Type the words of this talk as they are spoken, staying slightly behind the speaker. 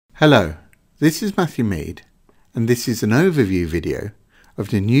Hello, this is Matthew Mead, and this is an overview video of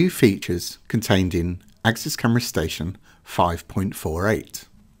the new features contained in Axis Camera Station 5.48.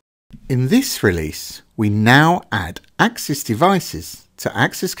 In this release, we now add Axis devices to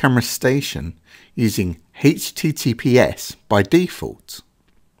Axis Camera Station using HTTPS by default.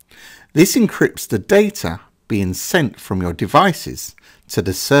 This encrypts the data being sent from your devices to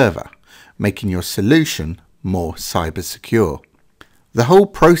the server, making your solution more cyber secure. The whole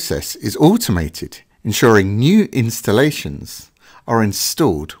process is automated, ensuring new installations are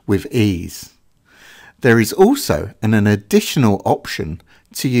installed with ease. There is also an additional option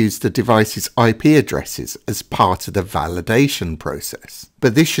to use the device's IP addresses as part of the validation process,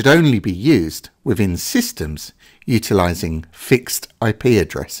 but this should only be used within systems utilizing fixed IP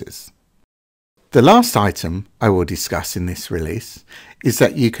addresses. The last item I will discuss in this release is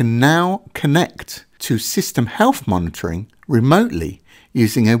that you can now connect to system health monitoring remotely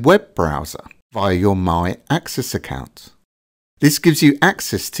using a web browser via your My Axis account. This gives you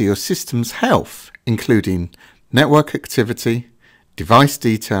access to your system's health, including network activity, device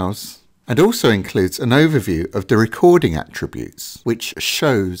details, and also includes an overview of the recording attributes, which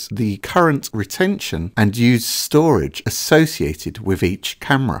shows the current retention and used storage associated with each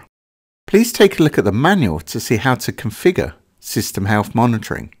camera. Please take a look at the manual to see how to configure system health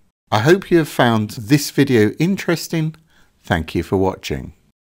monitoring. I hope you have found this video interesting. Thank you for watching.